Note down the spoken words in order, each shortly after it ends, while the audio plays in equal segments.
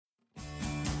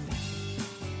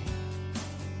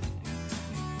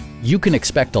You can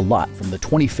expect a lot from the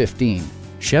 2015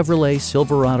 Chevrolet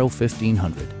Silverado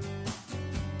 1500.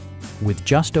 With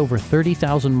just over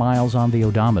 30,000 miles on the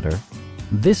odometer,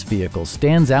 this vehicle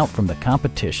stands out from the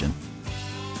competition.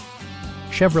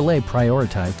 Chevrolet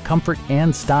prioritized comfort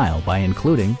and style by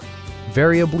including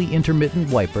variably intermittent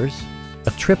wipers,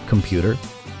 a trip computer,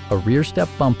 a rear step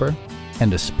bumper,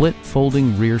 and a split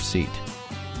folding rear seat.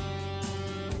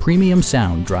 Premium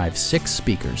sound drives 6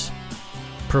 speakers,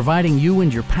 providing you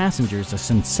and your passengers a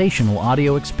sensational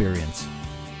audio experience.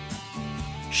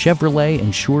 Chevrolet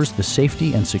ensures the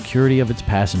safety and security of its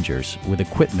passengers with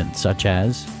equipment such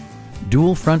as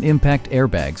dual front impact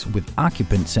airbags with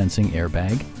occupant sensing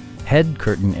airbag, head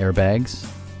curtain airbags,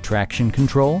 traction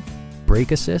control,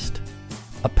 brake assist,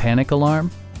 a panic alarm,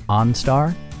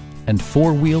 OnStar, and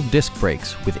 4-wheel disc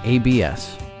brakes with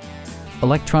ABS.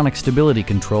 Electronic stability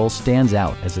control stands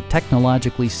out as a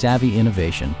technologically savvy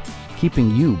innovation,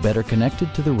 keeping you better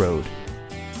connected to the road.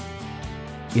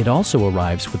 It also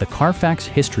arrives with a Carfax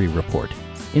history report,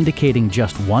 indicating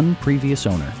just one previous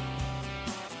owner.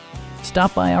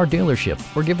 Stop by our dealership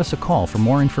or give us a call for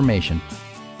more information.